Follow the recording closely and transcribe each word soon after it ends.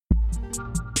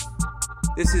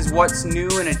This is What's New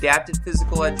in Adapted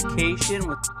Physical Education.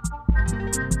 I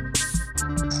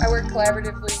work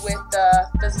collaboratively with the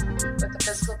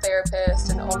physical therapist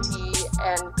and OT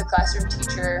and the classroom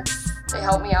teacher. They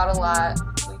help me out a lot.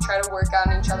 We try to work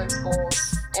on each other's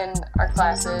goals in our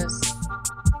classes.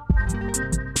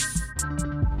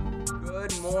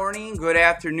 Good morning, good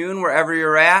afternoon, wherever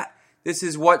you're at. This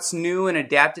is What's New in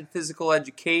Adapted Physical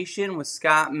Education with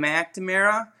Scott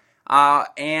McNamara.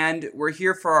 And we're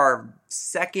here for our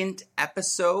second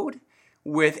episode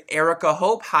with Erica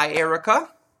Hope. Hi, Erica.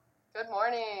 Good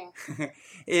morning.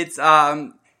 It's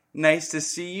nice to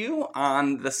see you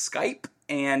on the Skype.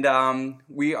 And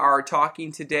we are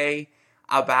talking today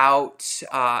about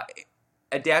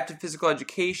adapted physical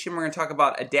education. We're going to talk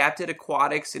about adapted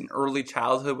aquatics in early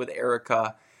childhood with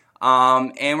Erica.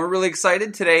 And we're really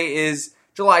excited. Today is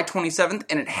July 27th,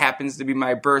 and it happens to be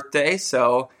my birthday,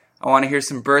 so I want to hear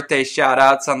some birthday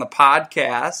shout-outs on the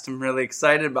podcast. I'm really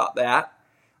excited about that.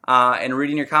 And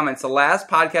reading your comments. The last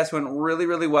podcast went really,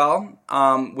 really well.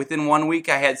 Within 1 week,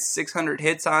 I had 600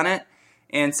 hits on it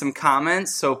and some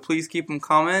comments, so please keep them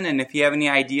coming. And if you have any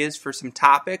ideas for some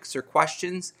topics or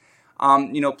questions,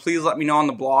 please let me know on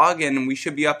the blog, and we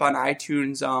should be up on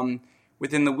iTunes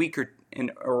within the week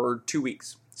or 2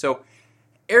 weeks. So,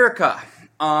 Erica,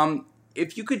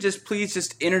 if you could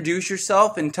please introduce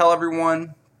yourself and tell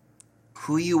everyone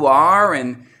who you are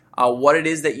and what it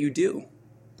is that you do.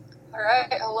 All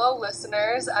right. Hello,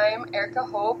 listeners. I'm Erica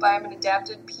Hope. I'm an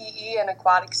adapted PE and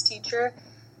aquatics teacher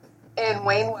in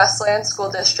Wayne Westland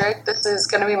School District. This is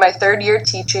going to be my third year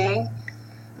teaching.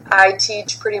 I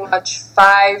teach pretty much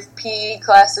 5 PE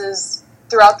classes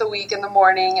throughout the week in the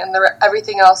morning, and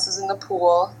everything else is in the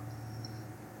pool.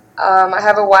 I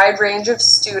have a wide range of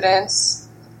students.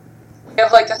 We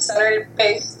have a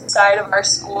center-based side of our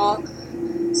school.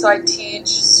 So I teach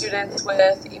students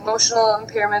with emotional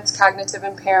impairments, cognitive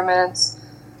impairments,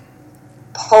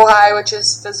 POHI, which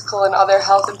is physical and other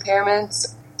health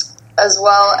impairments, as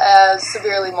well as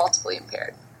severely multiply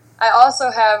impaired. I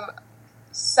also have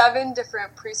 7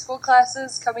 different preschool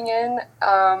classes coming in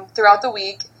throughout the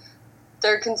week.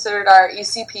 They're considered our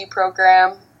ECP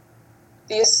program.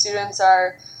 These students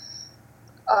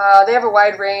they have a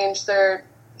wide range. They're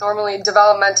normally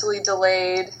developmentally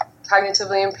delayed,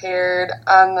 cognitively impaired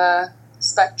on the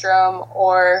spectrum,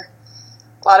 or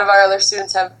a lot of our other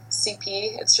students have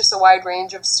CP. It's just a wide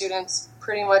range of students,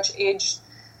 pretty much aged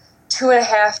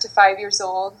 2.5 to 5 years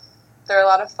old. They're a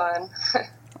lot of fun.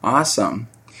 Awesome.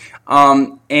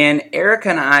 And Erica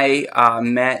and I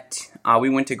met, we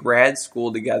went to grad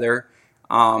school together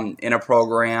in a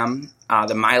program,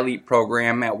 the MyLeap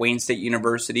program at Wayne State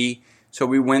University. So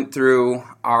we went through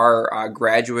our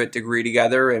graduate degree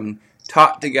together and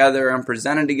taught together and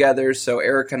presented together. So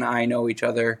Erica and I know each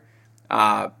other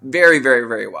very, very,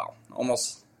 very well,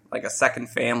 almost like a second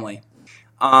family.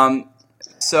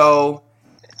 So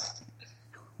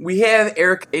we have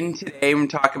Erica in today. We're going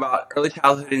to talk about early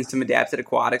childhood and some adapted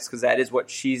aquatics because that is what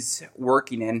she's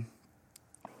working in.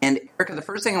 And Erica, the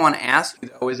first thing I want to ask you,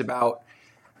 though, is about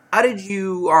how did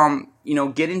you,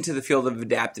 get into the field of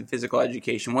adapted physical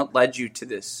education? What led you to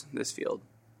this field?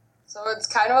 So it's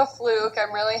kind of a fluke.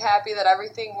 I'm really happy that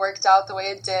everything worked out the way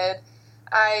it did.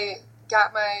 I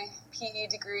got my PE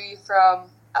degree from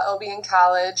LB in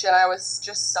college, and I was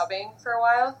just subbing for a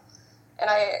while. And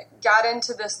I got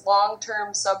into this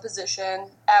long-term sub position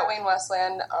at Wayne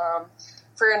Westland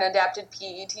for an adapted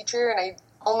PE teacher, and I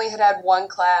only had 1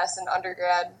 class in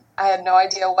undergrad. I had no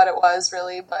idea what it was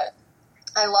really, but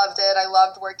I loved it. I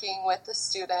loved working with the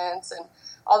students and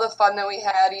all the fun that we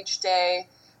had each day.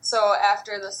 So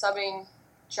after the subbing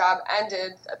job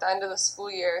ended at the end of the school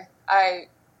year, I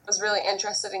was really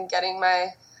interested in getting my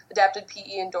adapted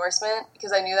PE endorsement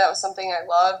because I knew that was something I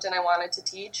loved and I wanted to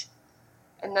teach.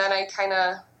 And then I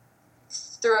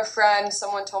through a friend,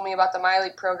 someone told me about the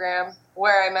MyLeap program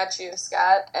where I met you,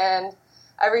 Scott, and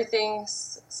everything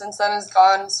since then has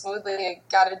gone smoothly. I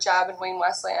got a job in Wayne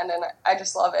Westland, and I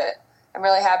just love it. I'm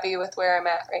really happy with where I'm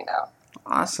at right now.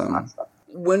 Awesome.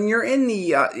 When you're in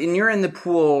the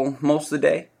pool most of the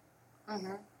day,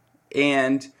 mm-hmm.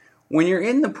 and when you're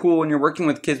in the pool and you're working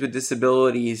with kids with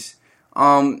disabilities,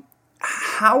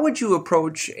 how would you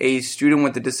approach a student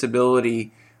with a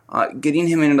disability, getting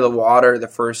him into the water the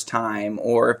first time,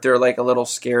 or if they're a little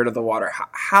scared of the water?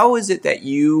 How is it that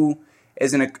you,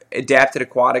 as an adapted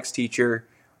aquatics teacher,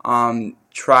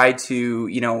 try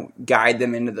to guide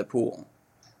them into the pool?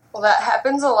 Well, that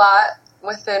happens a lot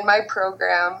within my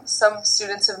program. Some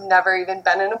students have never even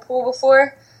been in a pool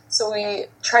before, so we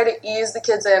try to ease the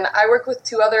kids in. I work with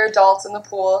 2 other adults in the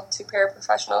pool, 2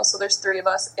 paraprofessionals, so there's 3 of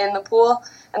us in the pool,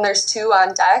 and the's 2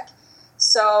 on deck.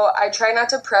 So I try not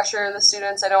to pressure the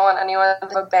students. I don't want anyone to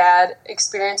have a bad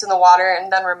experience in the water and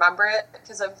then remember it,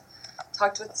 because I've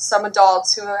talked with some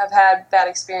adults who have had bad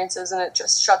experiences and it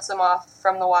just shuts them off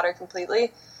from the water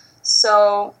completely.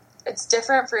 So it's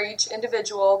different for each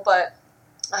individual, but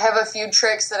I have a few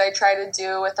tricks that I try to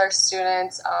do with our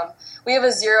students. We have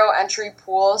a zero entry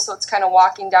pool, so it's kind of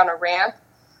walking down a ramp.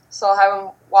 So I'll have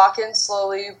them walk in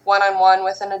slowly, one-on-one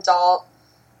with an adult.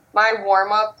 My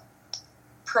warm-up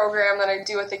program that I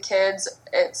do with the kids,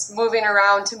 it's moving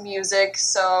around to music,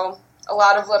 so a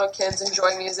lot of little kids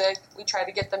enjoy music. We try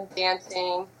to get them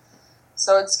dancing.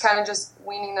 So it's kind of just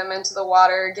weaning them into the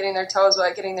water, getting their toes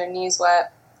wet, getting their knees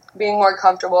wet, being more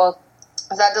comfortable.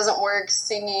 If that doesn't work,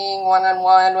 singing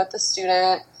one-on-one with the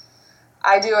student.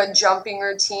 I do a jumping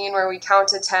routine where we count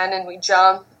to 10 and we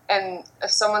jump. And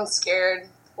if someone's scared,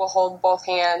 we'll hold both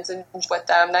hands and with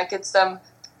them. That gets them,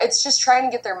 it's just trying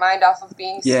to get their mind off of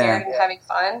being scared and having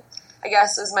fun, I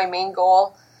guess, is my main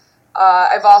goal.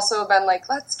 I've also been like,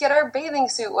 let's get our bathing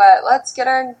suit wet. Let's get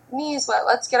our knees wet.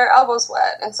 Let's get our elbows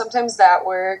wet. And sometimes that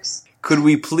works. Could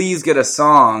we please get a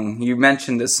song? You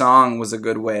mentioned a song was a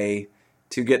good way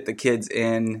to get the kids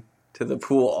in to the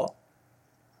pool.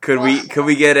 Could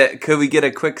we get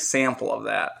a quick sample of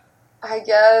that? I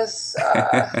guess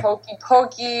Hokey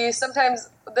Pokey. Sometimes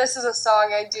this is a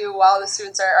song I do while the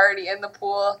students are already in the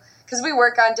pool, because we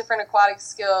work on different aquatic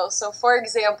skills. So, for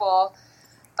example,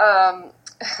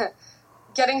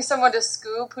 getting someone to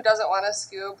scoop who doesn't want to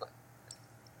scoop.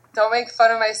 Don't make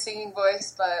fun of my singing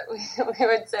voice, but we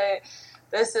would say,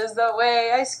 "This is the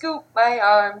way I scoop my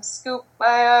arms, scoop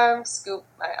my arms, scoop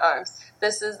my arms.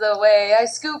 This is the way I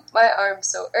scoop my arms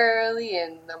so early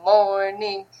in the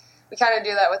morning." We kind of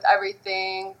do that with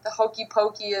everything. The Hokey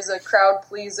Pokey is a crowd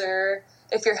pleaser.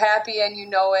 If you're happy and you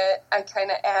know it, I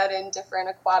kind of add in different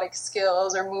aquatic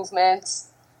skills or movements.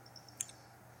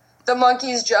 The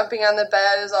monkeys jumping on the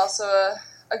bed is also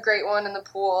a great one in the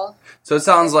pool. So it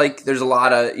sounds like there's a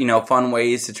lot of, fun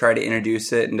ways to try to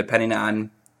introduce it, and depending on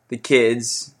the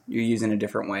kids, you're using a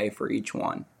different way for each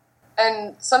one.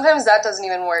 And sometimes that doesn't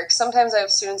even work. Sometimes I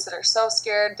have students that are so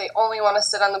scared they only want to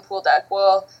sit on the pool deck.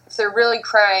 Well, if they're really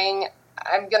crying,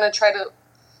 I'm going to try to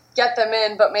get them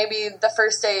in, but maybe the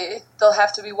first day they'll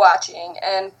have to be watching.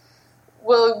 And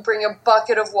we'll bring a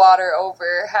bucket of water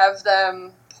over, have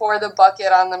them pour the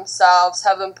bucket on themselves,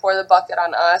 have them pour the bucket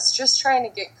on us, just trying to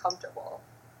get comfortable,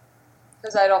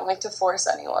 because I don't like to force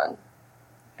anyone.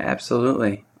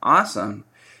 Absolutely. Awesome.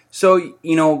 So,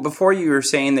 before you were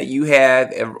saying that you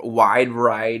have a wide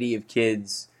variety of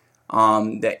kids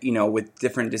that, with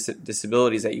different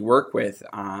disabilities that you work with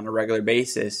on a regular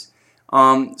basis.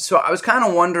 So I was kind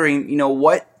of wondering,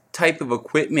 what type of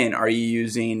equipment are you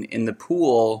using in the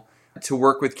pool to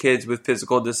work with kids with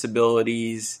physical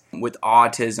disabilities, with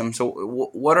autism? So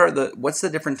what's the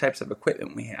different types of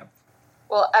equipment we have?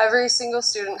 Well, every single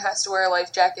student has to wear a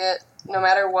life jacket, no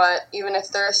matter what. Even if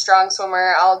they're a strong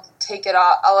swimmer, I'll take it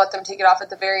off. I'll let them take it off at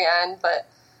the very end. But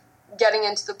getting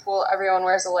into the pool, everyone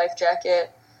wears a life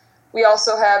jacket. We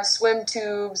also have swim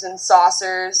tubes and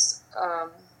saucers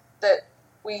that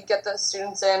we get the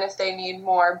students in if they need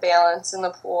more balance in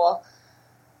the pool.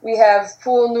 We have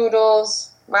pool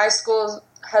noodles. My school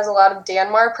has a lot of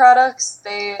Danmar products.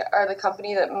 They are the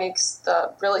company that makes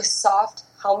the really soft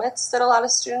helmets that a lot of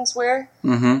students wear.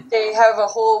 Mm-hmm. They have a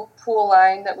whole pool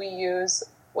line that we use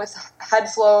with head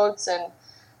floats and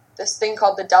this thing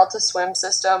called the Delta Swim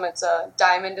System. It's a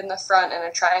diamond in the front and a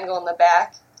triangle in the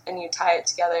back, and you tie it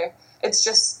together. It's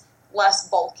just less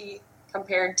bulky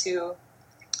compared to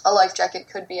a life jacket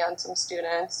could be on some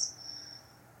students.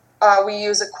 We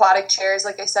use aquatic chairs.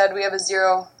 Like I said, we have a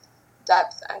zero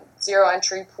depth and zero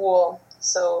entry pool.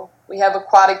 So we have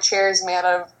aquatic chairs made out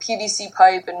of PVC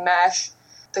pipe and mesh.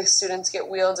 The students get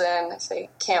wheeled in if they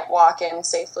can't walk in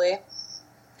safely.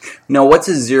 Now, what's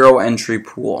a zero entry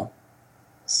pool?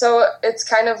 So it's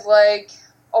kind of like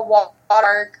a water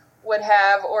park would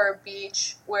have, or a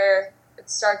beach, where it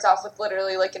starts off with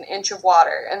literally like an inch of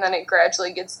water and then it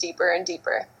gradually gets deeper and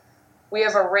deeper. We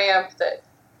have a ramp that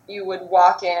you would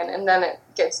walk in and then it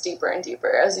gets deeper and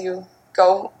deeper as you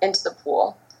go into the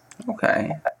pool.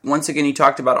 Okay. Once again, you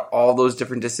talked about all those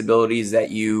different disabilities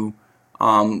that you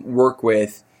work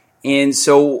with. And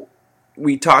so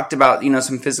we talked about,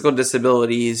 some physical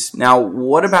disabilities. Now,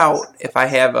 what about if I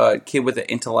have a kid with an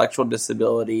intellectual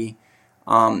disability?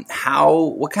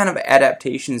 What kind of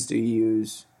adaptations do you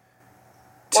use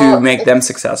to make them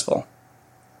successful?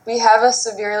 We have a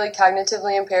severely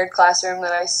cognitively impaired classroom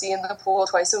that I see in the pool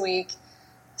twice a week.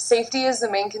 Safety is the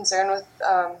main concern with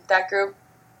that group.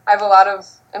 I have a lot of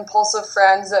impulsive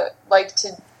friends that like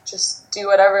to just do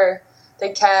whatever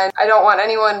they can. I don't want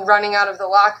anyone running out of the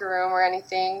locker room or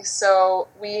anything, so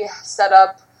we set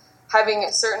up having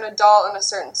a certain adult in a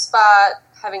certain spot,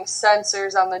 having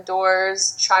sensors on the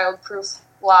doors, childproof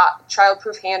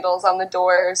handles on the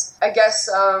doors. I guess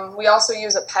we also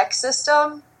use a PEC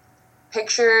system.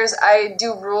 Pictures. I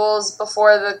do rules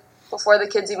before the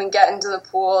kids even get into the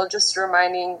pool, just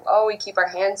reminding, we keep our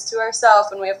hands to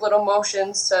ourselves, and we have little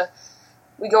motions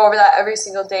we go over that every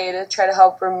single day to try to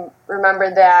help remember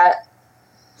that.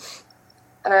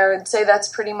 And I would say that's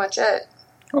pretty much it.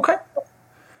 Okay.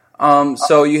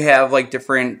 So you have like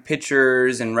different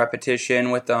pictures and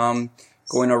repetition with them,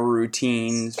 going over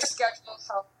routines.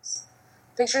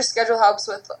 Picture schedule helps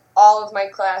with all of my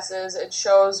classes. It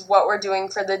shows what we're doing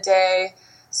for the day.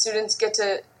 Students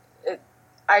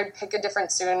I pick a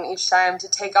different student each time to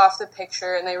take off the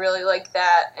picture, and they really like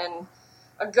that. And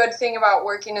a good thing about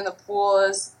working in the pool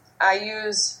is I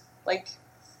use like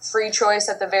free choice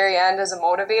at the very end as a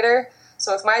motivator.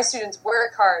 So if my students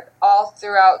work hard all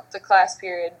throughout the class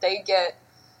period, they get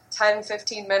 10,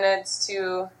 15 minutes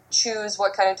to choose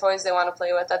what kind of toys they want to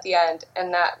play with at the end,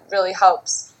 and that really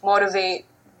helps motivate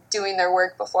doing their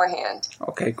work beforehand.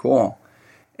 Okay, cool.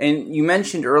 And you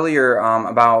mentioned earlier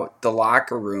about the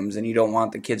locker rooms, and you don't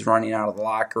want the kids running out of the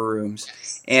locker rooms.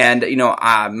 And,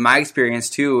 my experience,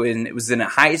 too, and it was in a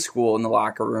high school in the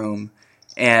locker room,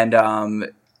 and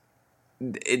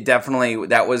it definitely,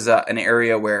 that was an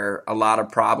area where a lot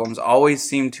of problems always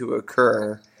seem to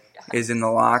occur, is in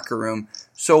the locker room.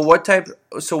 So what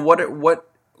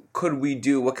could we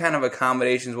do? What kind of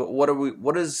accommodations?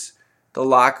 What does the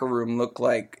locker room look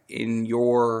like in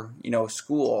your,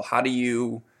 school? How do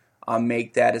you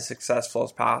make that as successful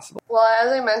as possible? Well,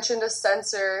 as I mentioned, a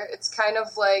sensor, it's kind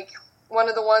of like one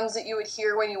of the ones that you would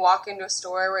hear when you walk into a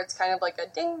store, where it's kind of like a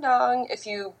ding dong if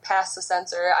you pass the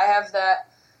sensor. I have that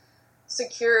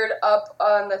secured up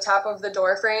on the top of the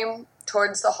door frame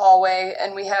towards the hallway,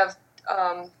 and we have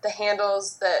the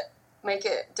handles that make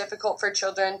it difficult for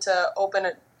children to open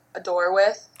a door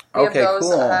with. We have those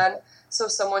cool. on, so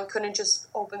someone couldn't just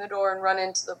open the door and run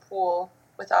into the pool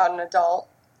without an adult.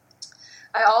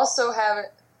 I also have,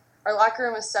 our locker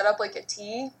room is set up like a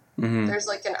T. Mm-hmm. There's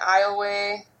like an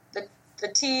aisleway.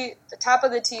 The top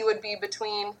of the T would be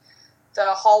between the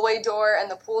hallway door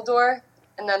and the pool door,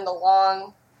 and then the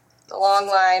long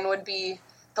line would be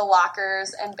the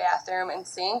lockers and bathroom and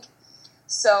sink.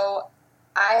 So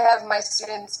I have my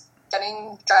students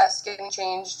getting dressed, getting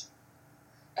changed,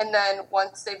 and then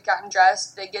once they've gotten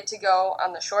dressed, they get to go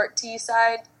on the short T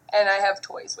side, and I have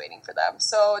toys waiting for them.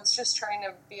 So it's just trying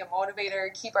to be a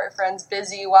motivator, keep our friends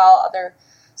busy while other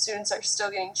students are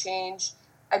still getting changed.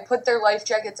 I put their life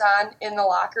jackets on in the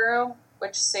locker room,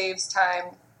 which saves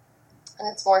time,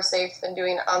 and it's more safe than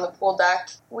doing it on the pool deck.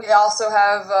 We also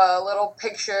have a little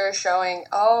picture showing,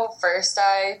 first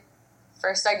I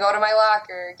go to my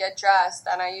locker, get dressed,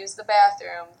 then I use the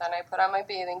bathroom, then I put on my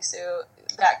bathing suit,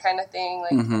 that kind of thing.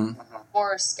 Like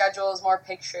more schedules, more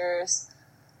pictures.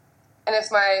 And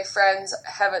if my friends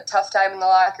have a tough time in the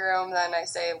locker room, then I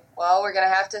say, well, we're going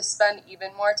to have to spend even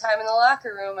more time in the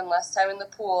locker room and less time in the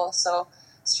pool. So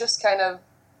it's just kind of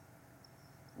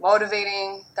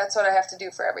motivating. That's what I have to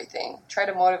do for everything. Try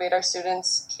to motivate our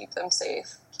students, keep them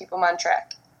safe, keep them on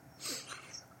track.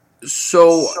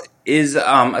 So is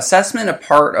assessment a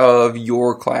part of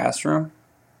your classroom?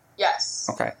 Yes.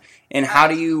 Okay. And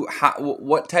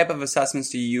what type of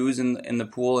assessments do you use in the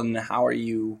pool, and how are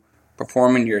you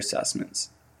performing your assessments?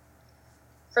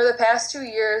 For the past 2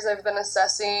 years, I've been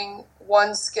assessing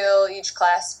one skill each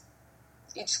class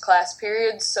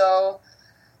period. So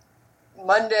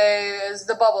Monday is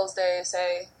the bubbles day.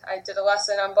 Say I did a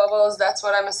lesson on bubbles. That's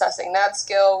what I'm assessing, that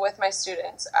skill with my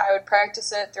students. I would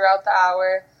practice it throughout the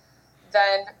hour.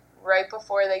 Then right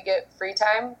before they get free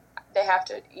time, they have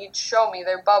to each show me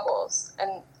their bubbles.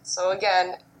 And so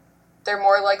again, they're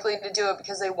more likely to do it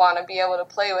because they want to be able to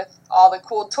play with all the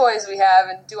cool toys we have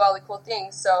and do all the cool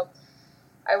things. So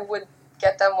I would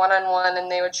get them one-on-one,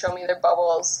 and they would show me their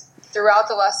bubbles. Throughout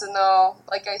the lesson, though,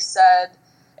 like I said,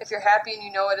 if you're happy and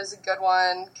you know it is a good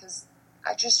one, because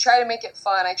I just try to make it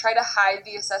fun. I try to hide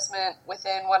the assessment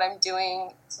within what I'm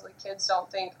doing so the kids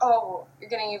don't think, you're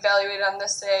getting evaluated on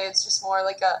this day. It's just more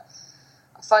like a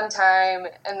fun time,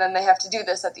 and then they have to do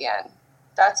this at the end.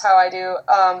 That's how I do.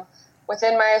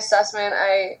 Within my assessment,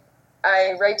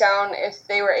 I write down if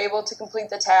they were able to complete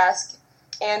the task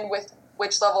and with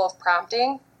which level of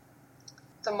prompting.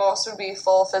 The most would be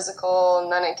full physical,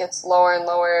 and then it gets lower and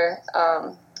lower.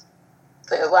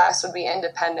 The last would be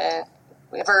independent.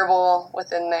 We have verbal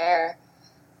within there,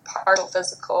 partial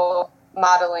physical,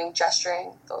 modeling,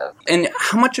 gesturing. And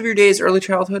how much of your day is early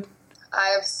childhood? I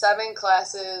have 7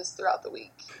 classes throughout the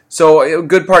week. So a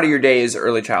good part of your day is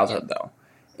early childhood, though.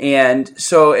 And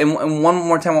so, and one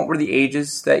more time, what were the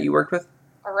ages that you worked with?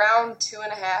 Around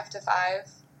 2.5 to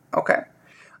 5. Okay.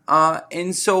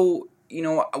 And so,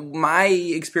 my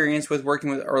experience with working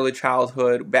with early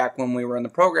childhood back when we were in the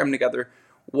program together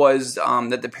was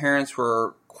that the parents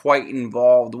were quite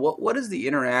involved. What is the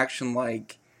interaction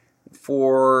like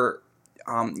for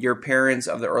your parents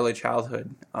of the early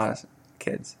childhood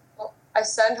kids? Well, I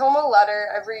send home a letter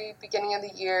every beginning of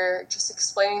the year just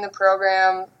explaining the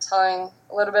program, telling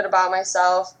a little bit about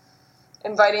myself,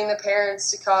 inviting the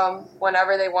parents to come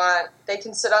whenever they want. They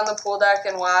can sit on the pool deck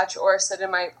and watch or sit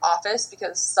in my office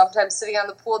because sometimes sitting on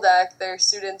the pool deck, their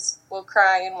students will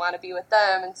cry and want to be with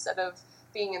them instead of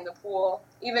being in the pool,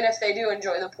 even if they do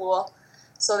enjoy the pool.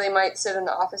 So they might sit in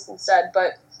the office instead.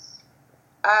 But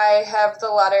I have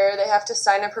the letter. They have to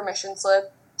sign a permission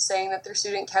slip saying that their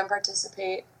student can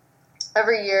participate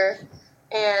every year.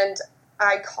 And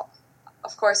I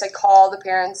call the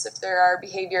parents if there are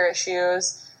behavior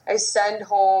issues. I send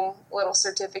home a little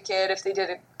certificate if they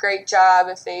did a great job,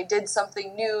 if they did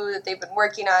something new that they've been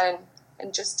working on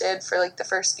and just did for like the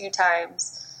first few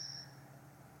times.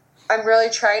 I'm really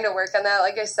trying to work on that.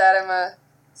 Like I said,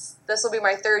 this will be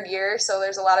my 3rd year, so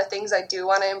there's a lot of things I do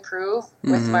want to improve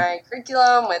with my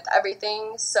curriculum, with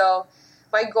everything. So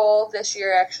my goal this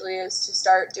year actually is to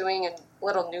start doing a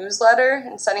little newsletter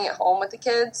and sending it home with the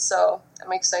kids. So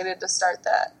I'm excited to start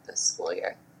that this school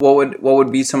year. What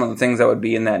would be some of the things that would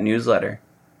be in that newsletter?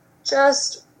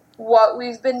 Just what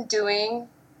we've been doing,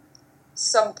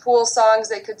 some pool songs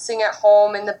they could sing at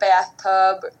home in the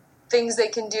bathtub, things they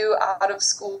can do out of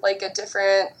school,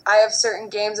 I have certain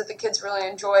games that the kids really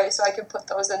enjoy, so I could put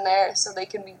those in there so they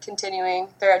can be continuing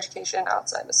their education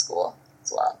outside of school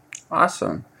as well.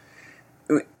 Awesome.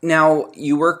 Now,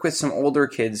 you work with some older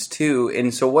kids too,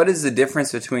 and so what is the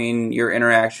difference between your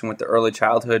interaction with the early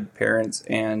childhood parents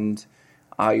and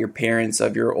your parents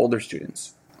of your older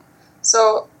students?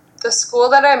 So the school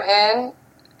that I'm in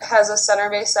has a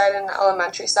center-based side and an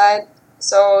elementary side.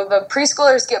 So the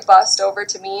preschoolers get bused over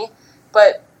to me,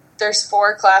 but there's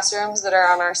 4 classrooms that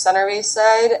are on our center-based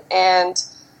side, and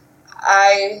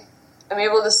I am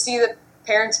able to see the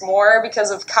parents more because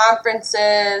of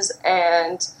conferences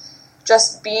and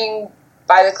just being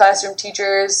by the classroom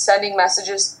teachers, sending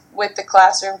messages with the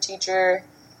classroom teacher,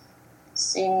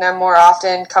 seeing them more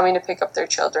often, coming to pick up their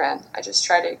children. I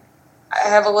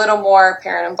have a little more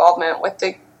parent involvement with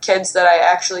the kids that I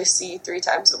actually see 3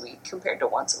 times a week compared to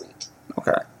once a week.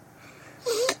 Okay.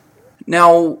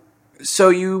 Now, so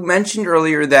you mentioned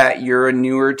earlier that you're a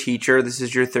newer teacher. This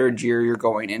is your 3rd year you're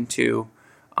going into.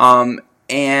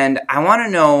 And I want to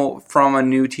know from a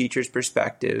new teacher's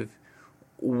perspective,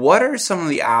 what are some of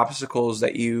the obstacles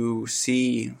that you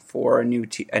see for a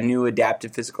new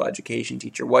adaptive physical education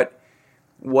teacher? What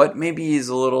maybe is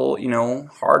a little,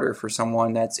 harder for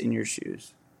someone that's in your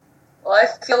shoes? Well, I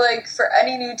feel like for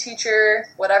any new teacher,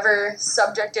 whatever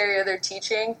subject area they're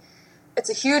teaching, it's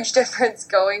a huge difference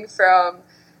going from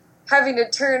having to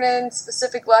turn in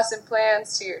specific lesson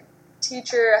plans to your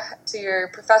teacher, to your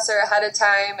professor ahead of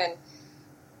time, and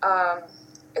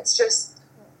it's just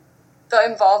the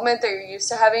involvement that you're used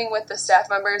to having with the staff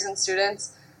members and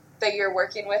students that you're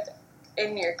working with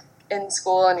in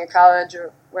school, in your college,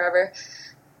 or wherever.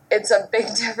 It's a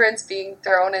big difference being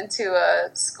thrown into a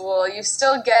school. You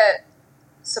still get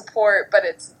support, but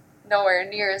it's nowhere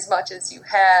near as much as you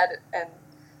had, and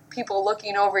people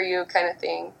looking over you kind of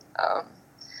thing.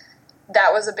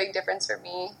 That was a big difference for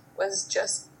me, was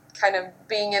just kind of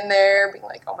being in there, being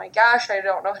like, oh my gosh, I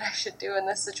don't know what I should do in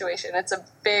this situation. It's a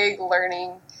big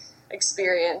learning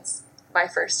experience my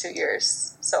first 2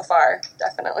 years so far,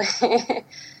 definitely.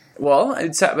 Well,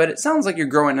 but it sounds like you're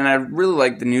growing, and I really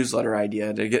like the newsletter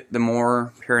idea. To get the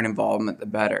more parent involvement, the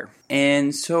better.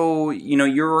 And so,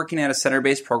 you're working at a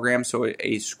center-based program, so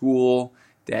a school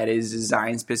that is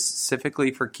designed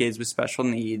specifically for kids with special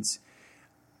needs.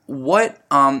 What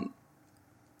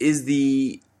is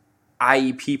the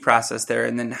IEP process there,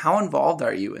 and then how involved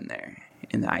are you in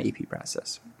the IEP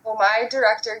process? Well, my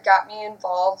director got me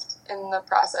involved in the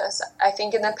process. I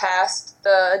think in the past,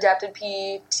 the adapted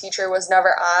PE teacher was never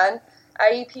on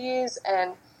IEPs,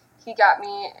 and he got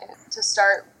me to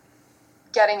start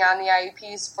getting on the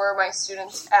IEPs for my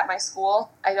students at my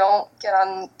school. I don't get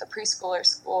on the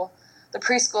preschoolers'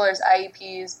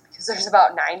 IEPs because there's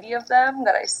about 90 of them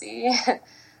that I see.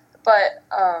 But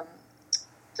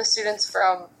the students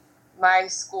from my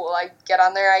school, I get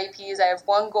on their IEPs. I have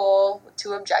 1 goal with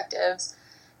 2 objectives.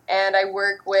 And I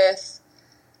work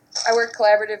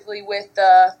collaboratively with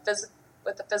the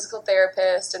physical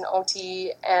therapist and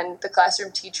OT and the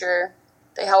classroom teacher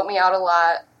They help me out a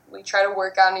lot. We try to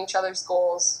work on each other's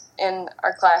goals in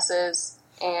our classes,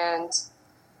 and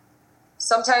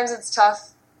sometimes it's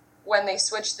tough when they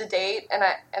switch the date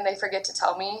and they forget to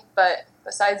tell me, but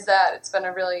besides that, it's been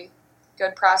a really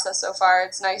good process so far.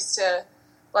 It's nice to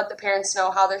let the parents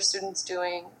know how their student's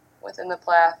doing within the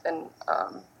PLAF and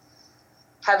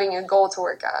having a goal to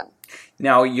work on.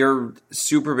 Now, you're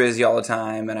super busy all the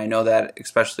time, and I know that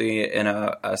especially in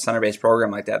a center-based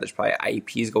program like that, there's probably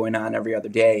IEPs going on every other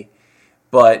day.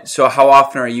 But so how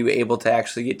often are you able to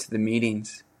actually get to the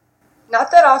meetings?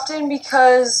 Not that often,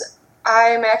 because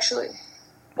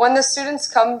when the students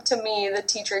come to me, the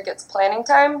teacher gets planning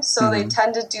time, so they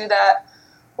tend to do that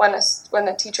when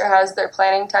the teacher has their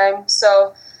planning time.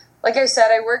 So, like I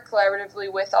said, I work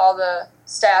collaboratively with all the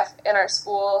staff in our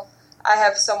school. I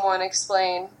have someone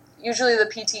explain. Usually the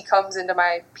PT comes into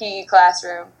my PE class,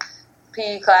 and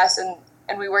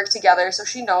we work together, so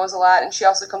she knows a lot, and she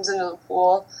also comes into the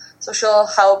pool, so she'll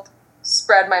help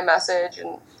spread my message.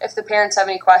 And if the parents have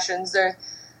any questions, I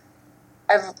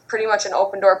have pretty much an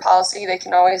open door policy. They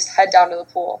can always head down to the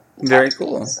pool. Very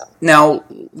cool. Now,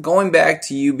 going back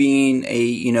to you being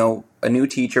a new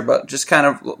teacher, but just kind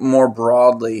of more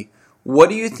broadly, what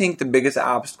do you think the biggest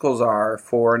obstacles are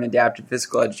for an adapted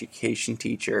physical education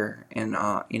teacher in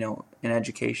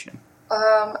education?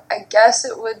 I guess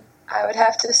I would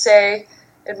have to say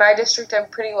in my district I'm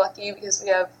pretty lucky because we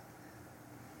have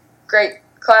great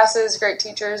classes, great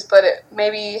teachers, but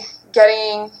maybe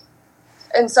getting,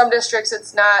 in some districts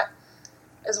it's not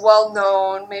as well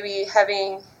known, maybe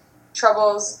having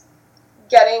troubles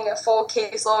getting a full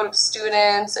caseload of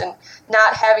students and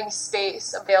not having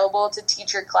space available to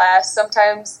teach your class.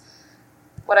 Sometimes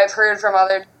what I've heard from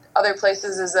other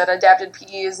places is that adapted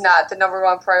PE is not the number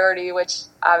one priority, which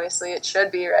obviously it should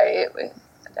be, right?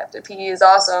 Adapted PE is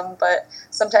awesome, but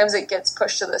sometimes it gets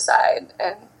pushed to the side,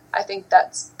 and I think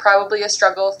that's probably a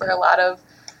struggle for a lot of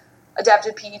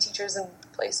adapted PE teachers in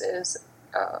places,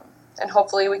 and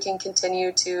hopefully we can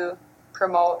continue to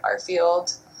promote our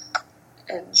field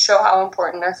and show how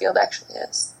important our field actually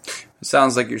is. It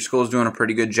sounds like your school is doing a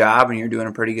pretty good job, and you're doing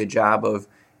a pretty good job of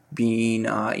being,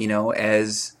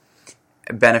 as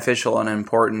beneficial and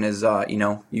important as,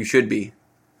 you should be.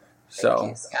 So, Thank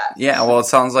you, Scott. Yeah, well, it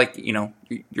sounds like,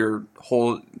 your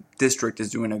whole district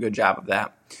is doing a good job of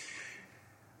that.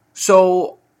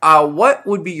 So, what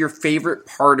would be your favorite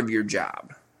part of your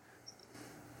job?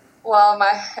 Well,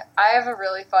 I have a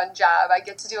really fun job. I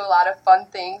get to do a lot of fun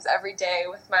things every day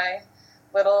with my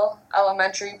little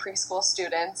elementary preschool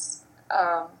students.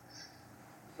 My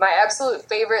absolute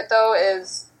favorite, though,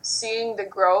 is seeing the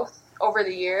growth over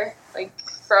the year, like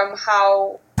from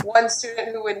how one student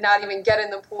who would not even get in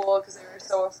the pool because they were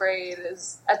so afraid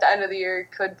is at the end of the year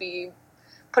could be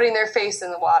putting their face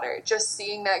in the water. Just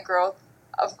seeing that growth.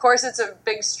 Of course, it's a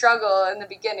big struggle in the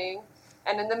beginning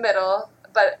and in the middle,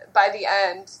 but by the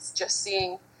end, it's just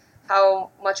seeing how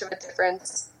much of a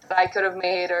difference that I could have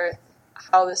made or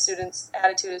how the student's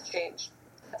attitude has changed.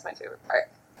 That's my favorite part.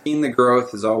 Seeing the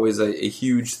growth is always a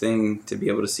huge thing to be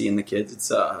able to see in the kids.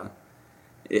 It's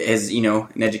as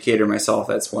an educator myself,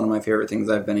 that's one of my favorite things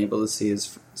I've been able to see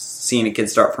is seeing a kid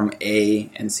start from A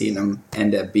and seeing them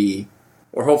end at B,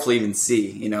 or hopefully even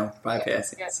C.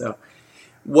 Bypassing. Yeah. So,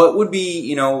 what would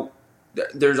be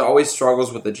there's always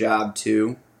struggles with the job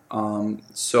too.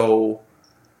 So,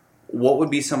 what would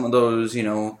be some of those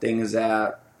things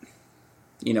that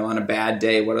on a bad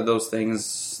day, what are those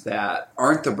things that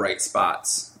aren't the bright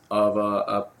spots of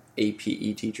a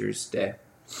APE teacher's day?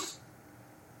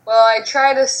 Well, I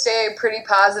try to stay pretty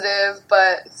positive,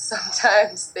 but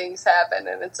sometimes things happen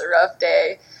and it's a rough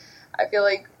day. I feel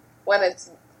like when it's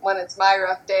my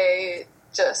rough day,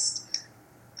 just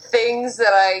things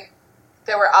that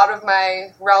were out of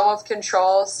my realm of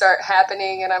control start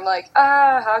happening, and I'm like,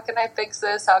 how can I fix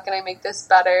this? How can I make this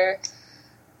better?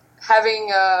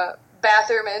 Having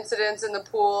bathroom incidents in the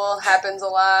pool happens a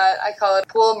lot. I call it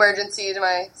pool emergency to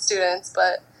my students,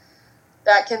 but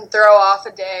that can throw off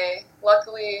a day.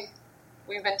 Luckily,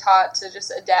 we've been taught to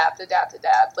just adapt.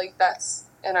 Like, that's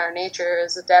in our nature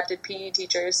as adapted PE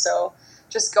teachers, so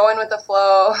just going with the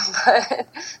flow, but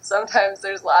sometimes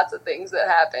there's lots of things that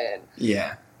happen.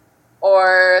 Yeah.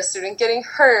 Or a student getting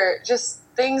hurt, just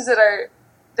things that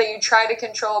you try to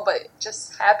control, but it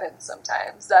just happens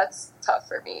sometimes. That's tough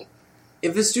for me.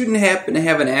 If a student happened to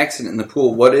have an accident in the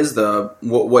pool, what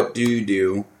do you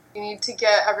do? You need to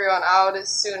get everyone out as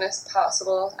soon as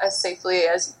possible, as safely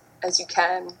as you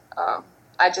can.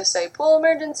 I just say pool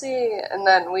emergency, and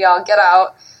then we all get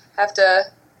out. Have to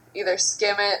either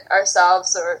skim it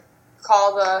ourselves or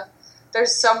call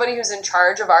there's somebody who's in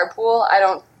charge of our pool. I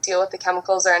don't deal with the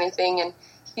chemicals or anything, and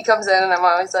he comes in and I'm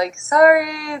always like,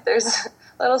 sorry, there's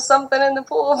a little something in the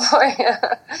pool for you.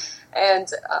 And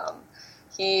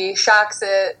he shocks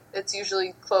it. It's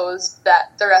usually closed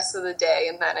the rest of the day,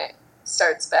 and then it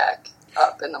starts back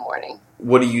up in the morning.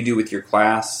 What do you do with your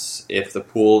class if the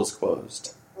pool is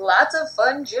closed? Lots of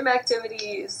fun gym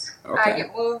activities. Okay. I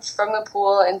get moved from the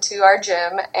pool into our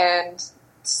gym, and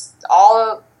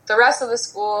all the rest of the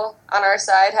school on our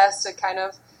side has to kind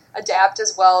of adapt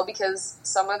as well, because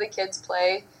some of the kids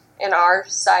play in our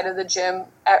side of the gym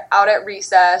out at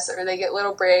recess, or they get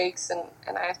little breaks, and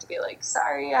I have to be like,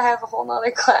 sorry, I have a whole nother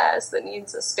class that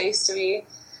needs a space to be.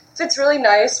 If it's really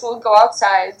nice, we'll go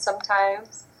outside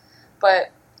sometimes, but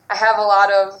I have a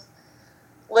lot of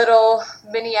little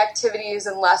mini activities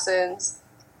and lessons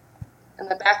in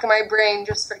the back of my brain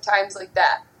just for times like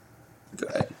that.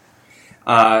 Good.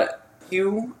 Thank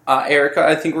you, Erica.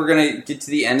 I think we're going to get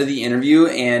to the end of the interview,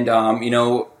 and,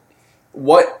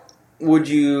 what would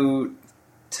you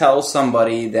tell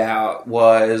somebody that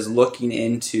was looking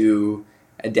into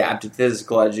adaptive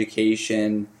physical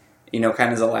education, kind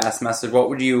of as a last message? What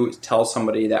would you tell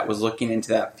somebody that was looking into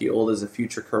that field as a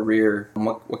future career?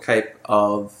 What type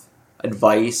of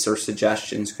advice or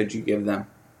suggestions could you give them?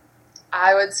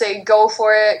 I would say go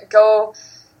for it. Go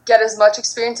get as much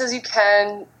experience as you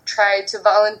can. Try to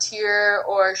volunteer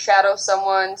or shadow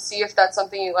someone. See if that's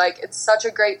something you like. It's such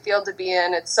a great field to be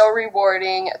in. It's so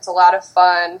rewarding. It's a lot of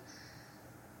fun.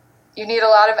 You need a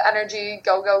lot of energy.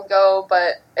 Go, go, go.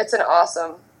 But it's an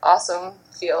awesome, awesome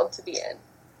field to be in.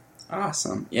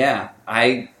 Awesome. Yeah,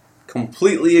 I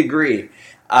completely agree.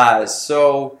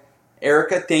 So,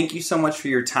 Erica, thank you so much for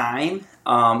your time.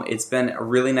 It's been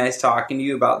really nice talking to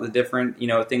you about the different,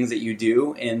 things that you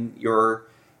do in your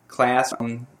class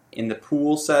in the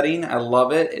pool setting. I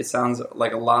love it. It sounds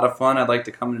like a lot of fun. I'd like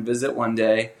to come and visit one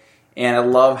day. And I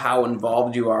love how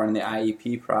involved you are in the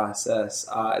IEP process.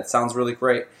 It sounds really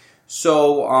great.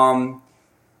 So,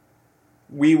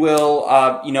 we will,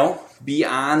 be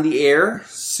on the air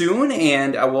soon,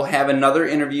 and we'll have another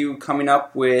interview coming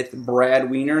up with Brad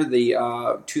Weiner,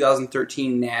 the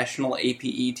 2013 National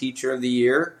APE Teacher of the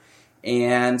Year.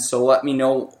 And so let me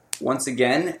know, once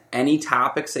again, any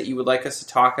topics that you would like us to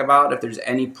talk about, if there's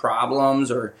any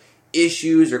problems or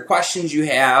issues or questions you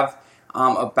have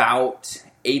about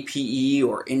APE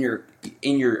or in your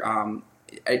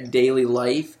daily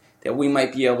life that we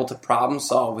might be able to problem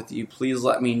solve with you, please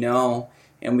let me know,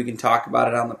 and we can talk about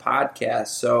it on the podcast.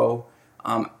 So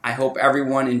I hope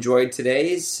everyone enjoyed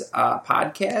today's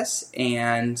podcast.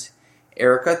 And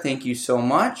Erica, thank you so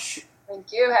much.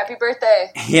 Thank you. Happy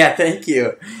birthday. Yeah, thank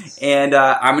you. And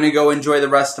I'm going to go enjoy the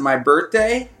rest of my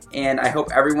birthday. And I hope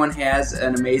everyone has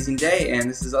an amazing day. And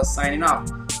this is us signing off.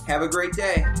 Have a great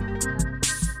day.